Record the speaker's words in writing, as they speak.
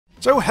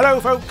So hello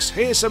folks,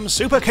 here's some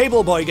Super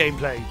Cable Boy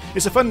gameplay.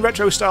 It's a fun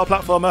retro style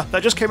platformer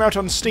that just came out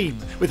on Steam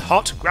with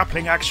hot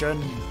grappling action.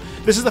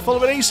 This is the full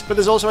release, but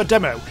there's also a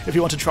demo if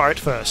you want to try it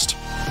first.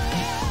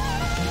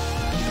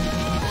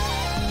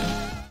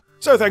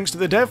 So thanks to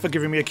the dev for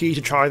giving me a key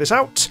to try this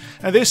out,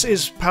 and this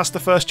is past the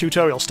first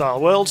tutorial style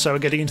world, so we're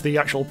getting into the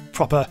actual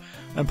proper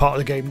part of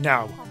the game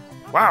now.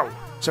 Wow,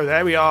 so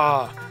there we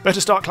are.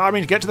 Better start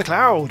climbing to get to the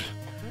cloud.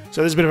 So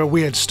there's a bit of a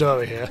weird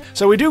story here.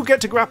 So we do get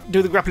to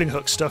do the grappling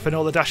hook stuff and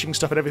all the dashing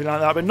stuff and everything like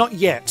that, but not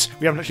yet.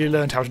 We haven't actually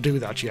learned how to do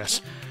that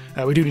yet.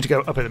 We do need to go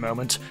up at the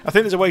moment. I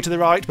think there's a way to the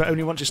right, but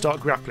only once you start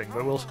grappling,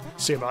 but we'll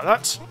see about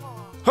that.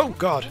 Oh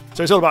god!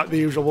 So it's all about the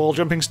usual wall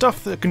jumping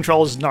stuff. The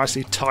controls is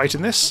nicely tight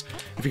in this.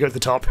 If you go to the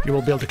top, you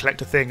will be able to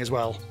collect a thing as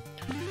well.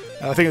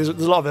 I think there's a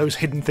lot of those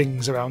hidden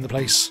things around the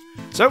place.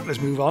 So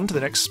let's move on to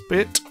the next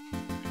bit.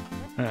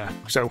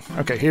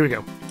 Okay, here we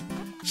go.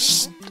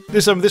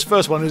 This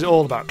first one is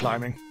all about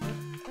climbing.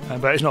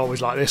 But it's not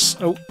always like this.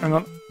 Oh, hang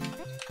on.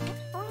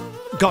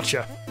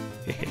 Gotcha.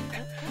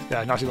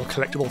 Yeah, nice little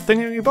collectible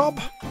thingy bob.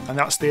 And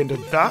that's the end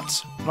of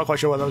that. I'm not quite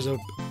sure what those are.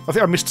 I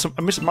think I missed some.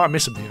 Might have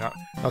missed something in that.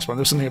 That's one.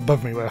 There was something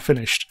above me where I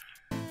finished.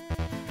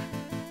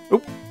 Oh,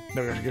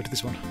 no, we have to go to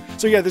this one.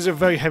 So yeah, there's a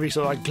very heavy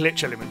sort of like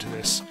glitch element to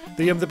this.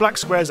 The black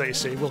squares that you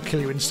see will kill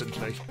you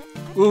instantly.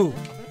 Ooh.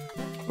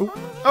 Ooh.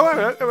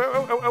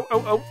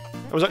 Oh.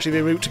 That was actually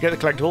the route to get the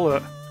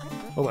collectible.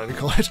 Or whatever you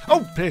call it.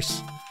 Oh,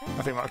 piss.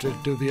 I think I might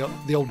have to do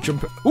the old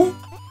jump. Ooh!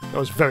 That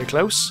was very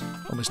close.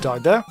 Almost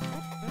died there.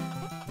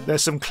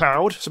 There's some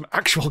cloud, some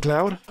actual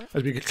cloud,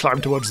 as we climb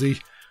towards the,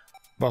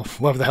 well,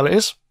 wherever the hell it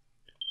is.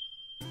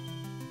 I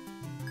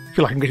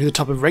feel like I'm getting to the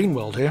top of Rain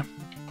World here.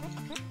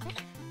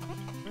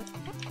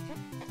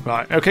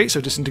 Right, okay, so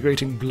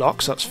disintegrating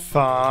blocks, that's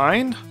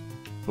fine.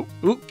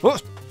 Ooh,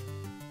 what?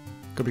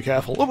 Gotta be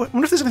careful. Oh, I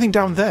wonder if there's anything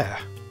down there.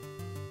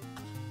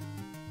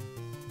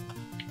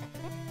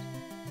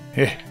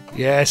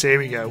 Yes, here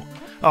we go.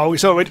 Oh,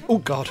 it's already... Oh,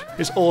 God.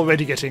 It's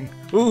already getting...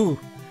 Ooh.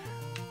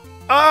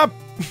 Ah!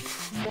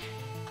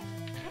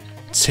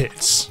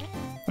 Tits.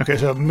 Okay,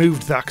 so I've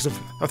moved that because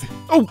I've...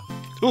 Oh!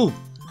 Oh!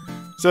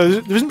 So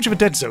there isn't much of a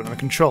dead zone on the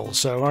controls,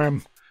 so I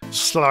am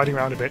sliding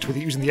around a bit with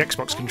using the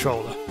Xbox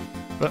controller.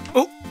 But...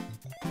 Oh!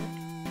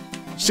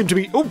 Seem to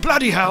be... Oh,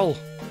 bloody hell!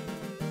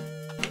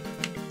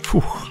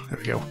 Whew, there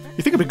we go.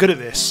 You think I'd be good at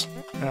this?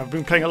 I've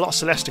been playing a lot of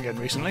Celeste again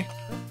recently.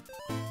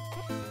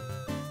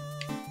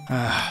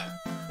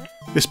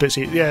 This bit's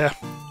yeah.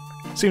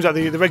 Seems like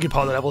the regular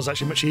part of the level is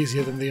actually much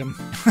easier than the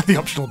the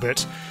optional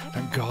bit.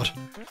 Thank God.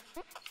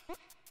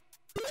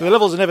 So the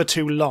levels are never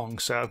too long.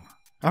 So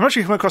I've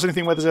actually come across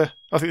anything where I think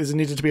there's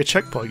needed to be a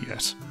checkpoint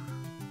yet.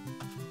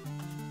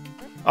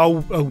 Oh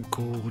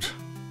God.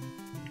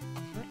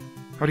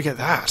 How do you get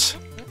that?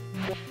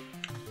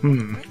 I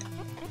mean,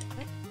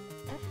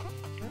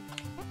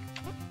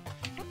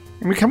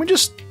 can we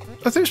just?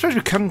 I suppose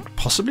we can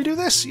possibly do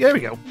this. Yeah, there we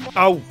go.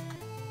 Oh.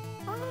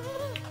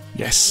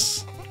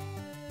 Yes.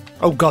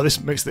 Oh god, this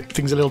makes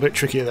things a little bit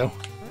trickier though.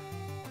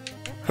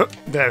 Huh,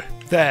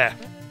 there.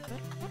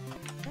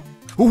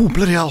 Ooh,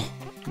 bloody hell.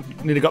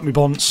 Nearly got me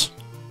bonds.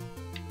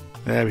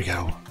 There we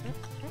go.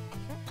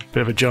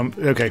 Bit of a jump.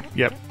 Okay,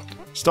 yep.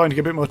 Starting to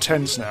get a bit more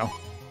tense now.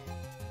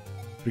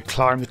 We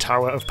climb the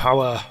Tower of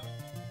Power.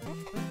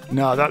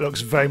 No, that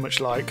looks very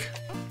much like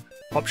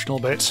optional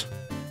bit.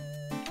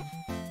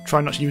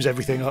 Try not to use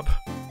everything up.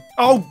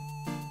 Oh!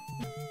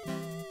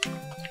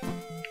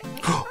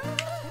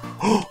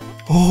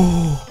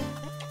 Oh!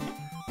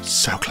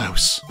 So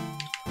close.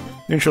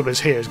 The intro bit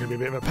here is going to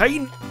be a bit of a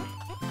pain.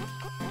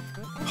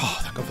 Oh,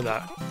 thank God for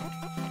that.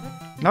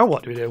 Now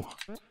what do we do?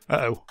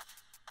 Uh-oh.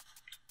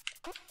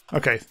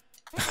 Okay.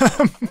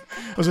 I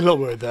was a little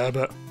worried there,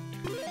 but...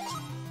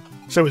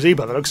 So was he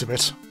by the looks of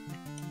it.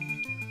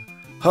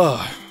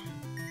 Oh.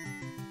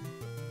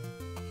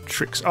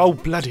 Tricks. Oh,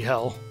 bloody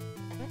hell.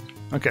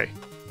 Okay.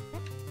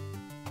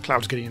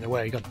 Cloud's getting in the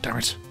way, god damn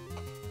it.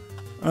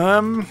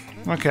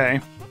 Okay.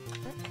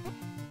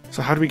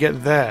 So how do we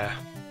get there?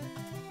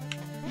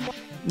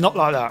 Not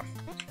like that.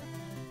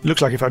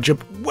 Looks like if I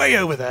jump way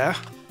over there...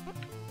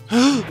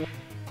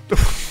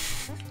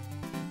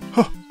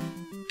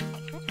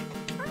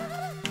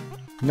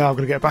 Now I've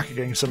got to get back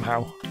again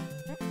somehow.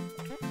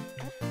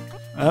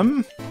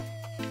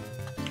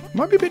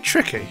 Might be a bit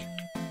tricky.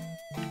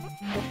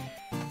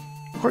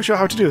 Not quite sure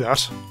how to do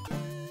that.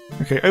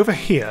 Okay, over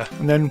here,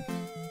 and then...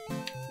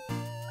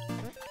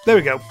 There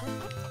we go.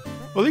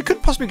 Well, you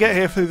could possibly get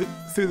here through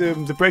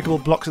the breakable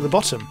blocks at the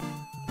bottom.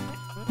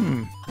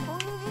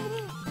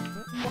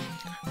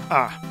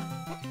 Ah.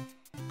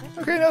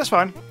 Okay, no, that's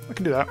fine. I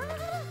can do that.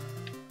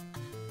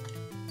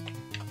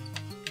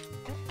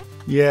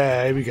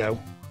 Yeah, here we go.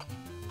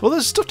 Well,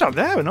 there's stuff down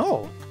there and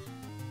all.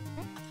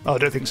 Oh, I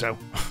don't think so.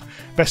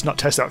 Best not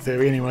test that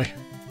theory anyway.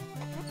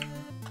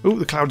 Ooh,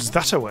 the cloud's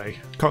that away.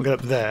 Can't get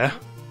up there.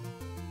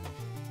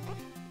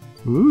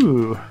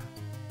 Ooh.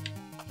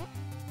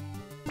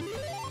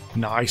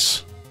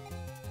 Nice.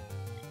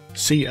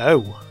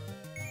 CO.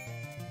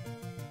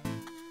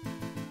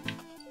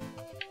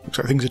 Looks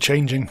like things are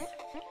changing.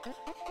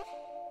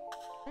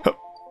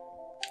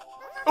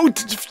 Oh!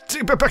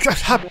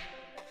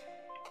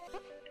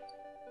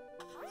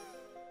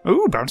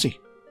 Ooh, bouncy.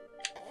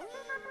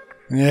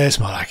 Yeah, it's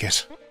more like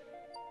it.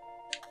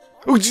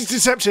 Oh, it's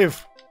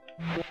deceptive!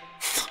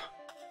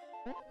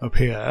 Up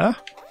here.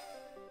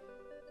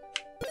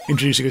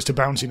 Introducing us to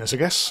bounciness, I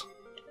guess.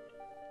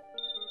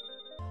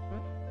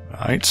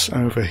 Right,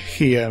 over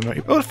here.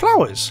 Oh, the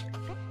flowers!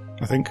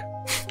 I think.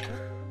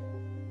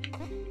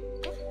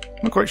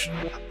 Not quite sure.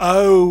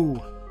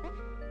 Oh!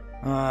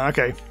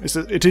 Okay.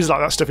 It is like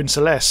that stuff in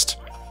Celeste.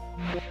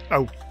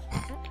 Oh.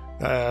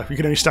 You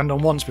can only stand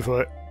on once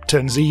before it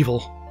turns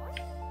evil.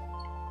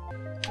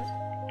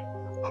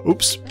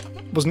 Oops.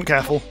 Wasn't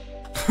careful.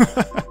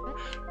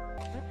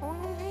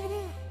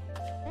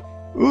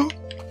 Ooh.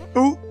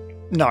 Ooh.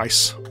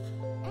 Nice.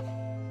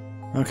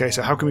 Okay,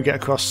 so how can we get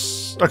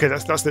across? Okay,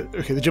 that's the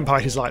okay. The jump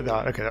height is like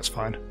that. Okay, that's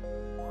fine.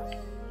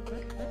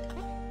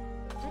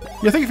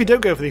 Yeah, I think if you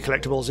don't go for the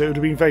collectibles, it would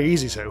have been very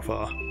easy so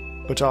far.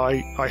 But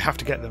I have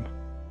to get them,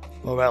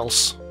 or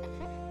else.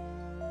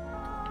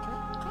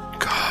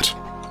 God, it's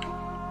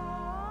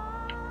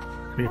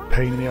gonna be a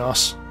pain in the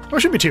arse. Oh, it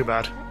shouldn't be too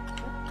bad.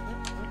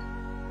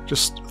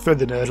 Just thread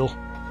the nurdle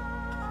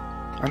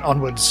and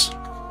onwards.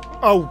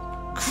 Oh,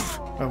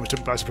 I almost took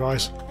me by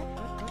surprise.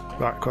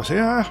 Right, across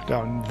here,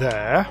 down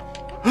there.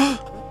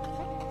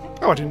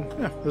 Oh, I didn't.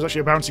 Yeah, there's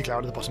actually a bouncy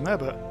cloud at the bottom there,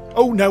 but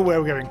oh no, where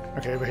are we going?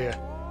 Okay, over here.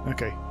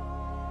 Okay,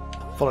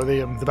 follow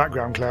the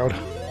background cloud.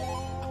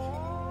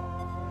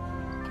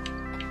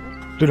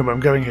 Don't know where I'm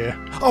going here.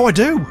 Oh, I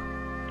do.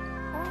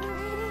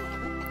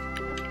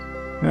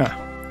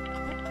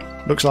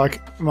 Yeah, looks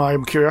like my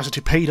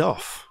curiosity paid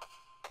off.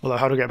 Although,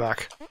 how do I get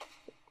back?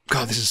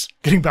 God,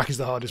 getting back is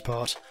the hardest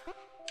part.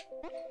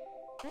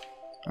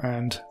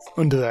 And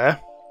under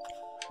there.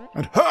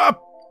 And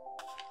hop!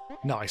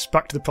 Nice,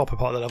 back to the proper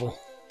part of the level.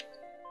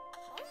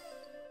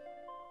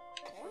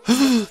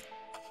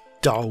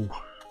 Oh,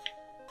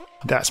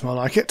 that's more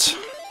like it.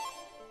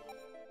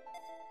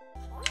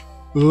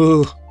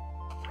 Ugh.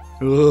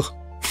 Ugh.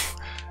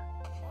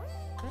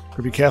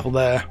 Gotta be careful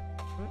there.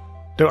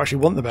 Don't actually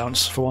want the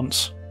bounce for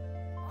once.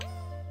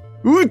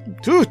 Ooh,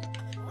 ooh.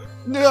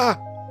 Ah.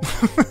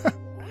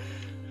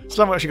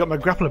 Still haven't actually got my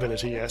grapple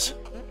ability yet.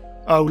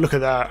 Oh, look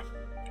at that.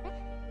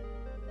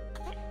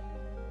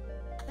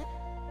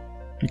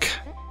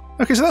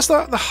 Okay, so that's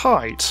the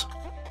height.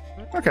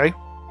 Okay,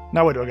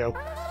 now where do I go?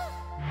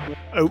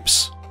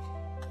 Oops.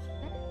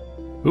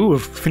 Ooh,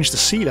 I've finished the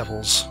sea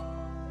levels.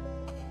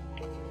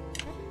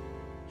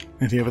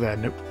 Anything over there?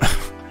 Nope.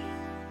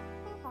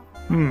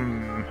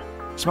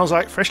 Smells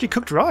like freshly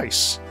cooked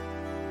rice.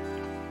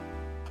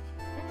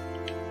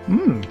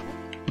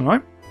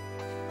 Alright.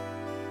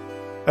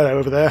 Hello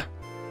over there.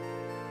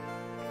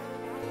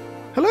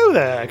 Hello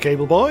there,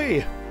 Cable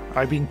Boy.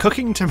 I've been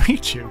cooking to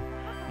meet you.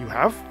 You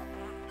have?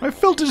 I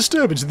felt a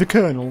disturbance in the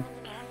kernel.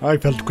 I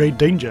felt great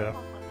danger.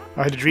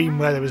 I had a dream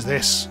where there was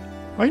this.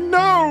 I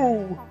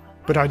know!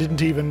 But I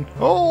didn't even.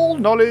 All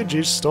knowledge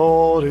is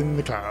stored in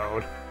the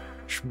cloud.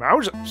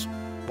 Schmauzers.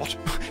 What?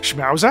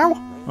 Schmauzow?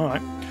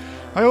 Alright.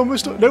 I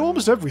almost know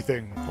almost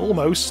everything.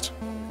 Almost.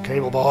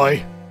 Cable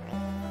Boy.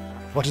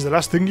 What is the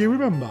last thing you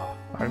remember?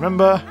 I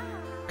remember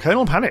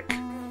Colonel Panic.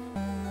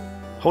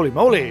 Holy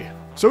moly.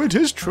 So it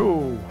is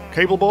true.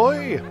 Cable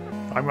Boy.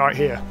 I'm right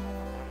here.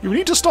 You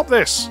need to stop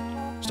this.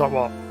 Stop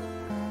what?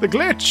 The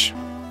glitch!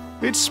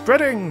 It's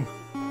spreading!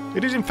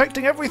 It is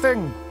infecting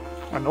everything!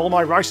 And all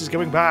my rice is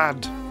going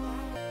bad.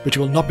 But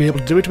you will not be able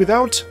to do it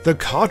without the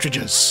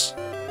cartridges.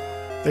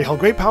 They hold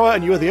great power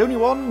and you are the only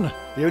one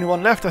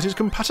left that is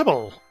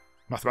compatible.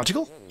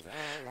 Mathematical?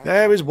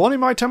 There is one in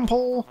my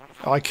temple.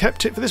 I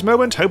kept it for this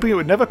moment, hoping it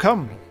would never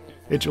come.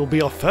 It will be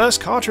your first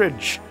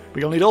cartridge,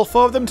 but you'll need all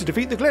 4 of them to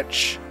defeat the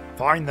glitch.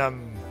 Find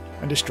them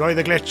and destroy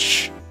the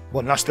glitch.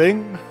 One last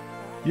thing.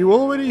 You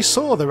already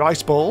saw the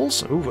rice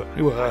balls.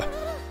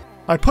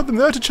 I put them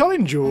there to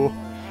challenge you,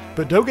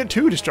 but don't get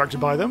too distracted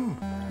by them.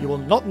 You will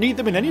not need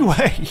them in any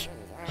way.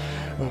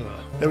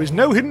 There is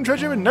no hidden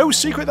treasure and no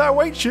secret that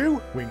awaits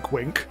you. Wink,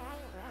 wink.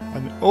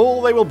 And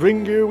all they will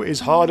bring you is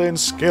hard-earned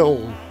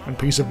skill and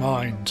peace of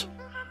mind.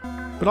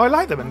 But I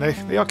like them and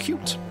they are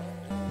cute.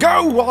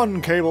 Go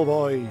on, Cable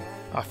Boy.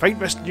 Our fate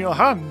rests in your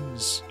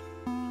hands.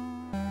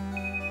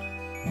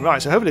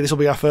 Right, so hopefully this will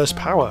be our first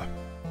power.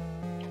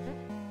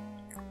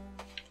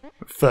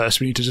 First,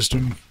 we need to just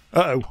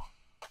uh-oh.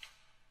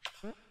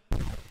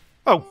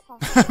 Oh!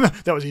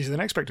 That was easier than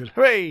expected.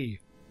 Hooray!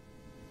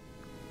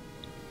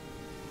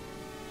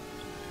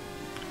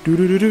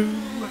 Do-do-do-do.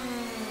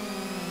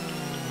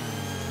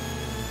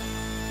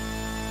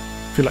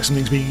 Feel like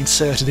something's being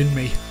inserted in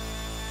me.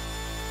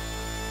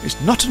 It's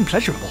not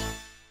unpleasurable.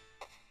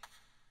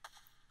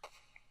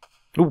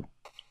 Ooh.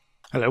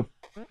 Hello.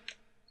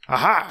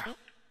 Aha!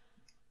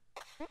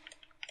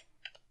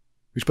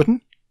 Which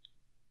button?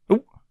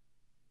 Ooh.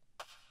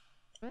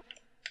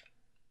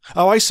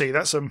 Oh, I see.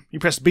 That's you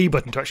press the B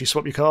button to actually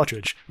swap your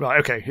cartridge. Right,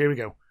 okay, here we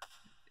go.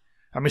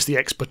 I missed the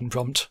X button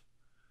prompt.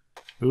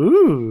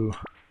 Ooh.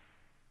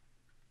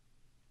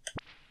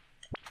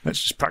 Let's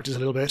just practice a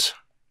little bit.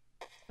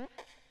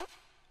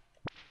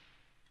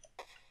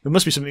 There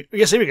must be something...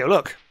 Yes, here we go,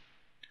 look.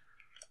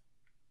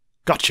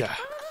 Gotcha.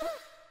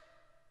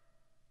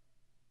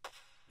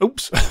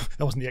 Oops, that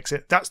wasn't the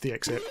exit. That's the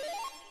exit.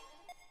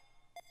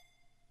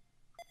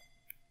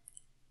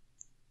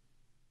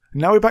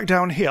 Now we're back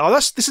down here. Oh,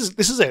 this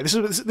is it.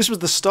 This was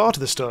the start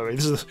of the story.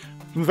 This is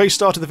from the very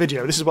start of the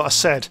video. This is what I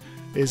said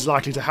is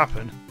likely to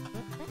happen.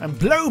 And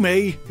blow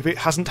me if it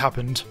hasn't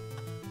happened.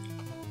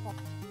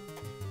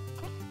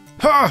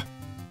 Ha!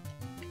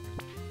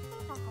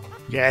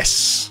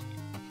 Yes.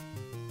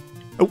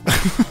 Oh,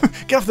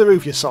 get off the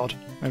roof, you sod.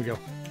 There we go.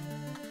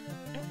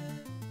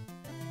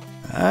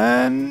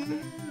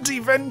 And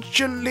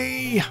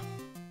eventually...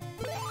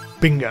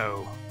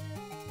 Bingo.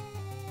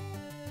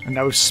 And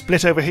now we've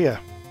split over here.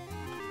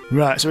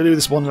 Right, so we'll do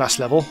this one last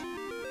level.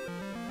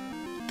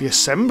 The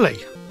assembly.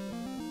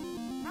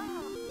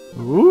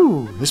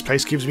 Ooh, this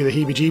place gives me the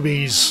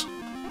heebie-jeebies.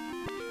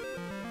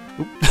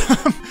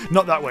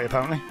 Not that way,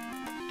 apparently.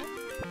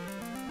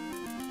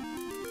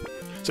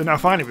 So now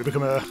finally we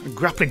become a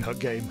grappling hook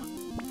game.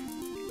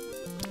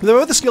 There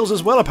are other skills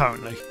as well,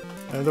 apparently.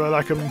 There are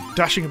like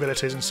dashing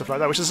abilities and stuff like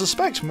that, which I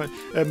suspect you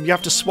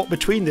have to swap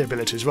between the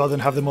abilities rather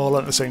than have them all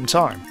at the same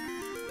time.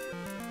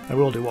 I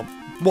will do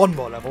one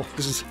more level.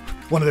 This is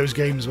one of those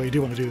games where you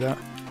do want to do that.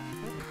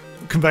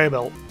 Conveyor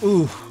belt.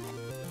 Ooh.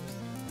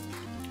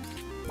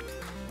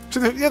 So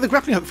the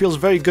grappling hook feels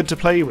very good to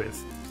play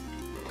with.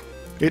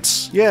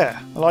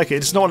 I like it.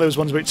 It's not one of those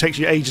ones where it takes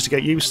you ages to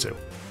get used to.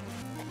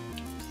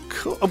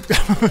 Cool.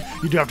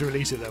 You do have to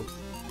release it though.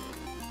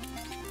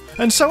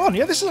 And so on.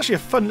 Yeah, this is actually a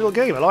fun little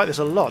game. I like this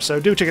a lot. So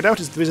do check it out.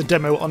 There is a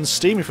demo on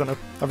Steam if you want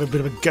to have a bit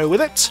of a go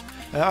with it.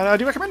 I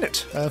do recommend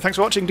it. Thanks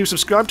for watching. Do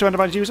subscribe to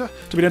Randomise User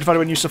to be notified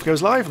when new stuff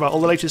goes live about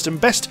all the latest and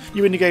best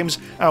new indie games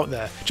out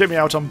there. Check me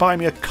out on Buy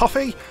Me a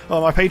Coffee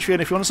or my Patreon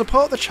if you want to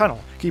support the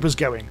channel. Keep us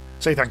going.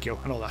 Say thank you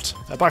and all that.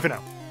 Bye for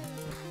now.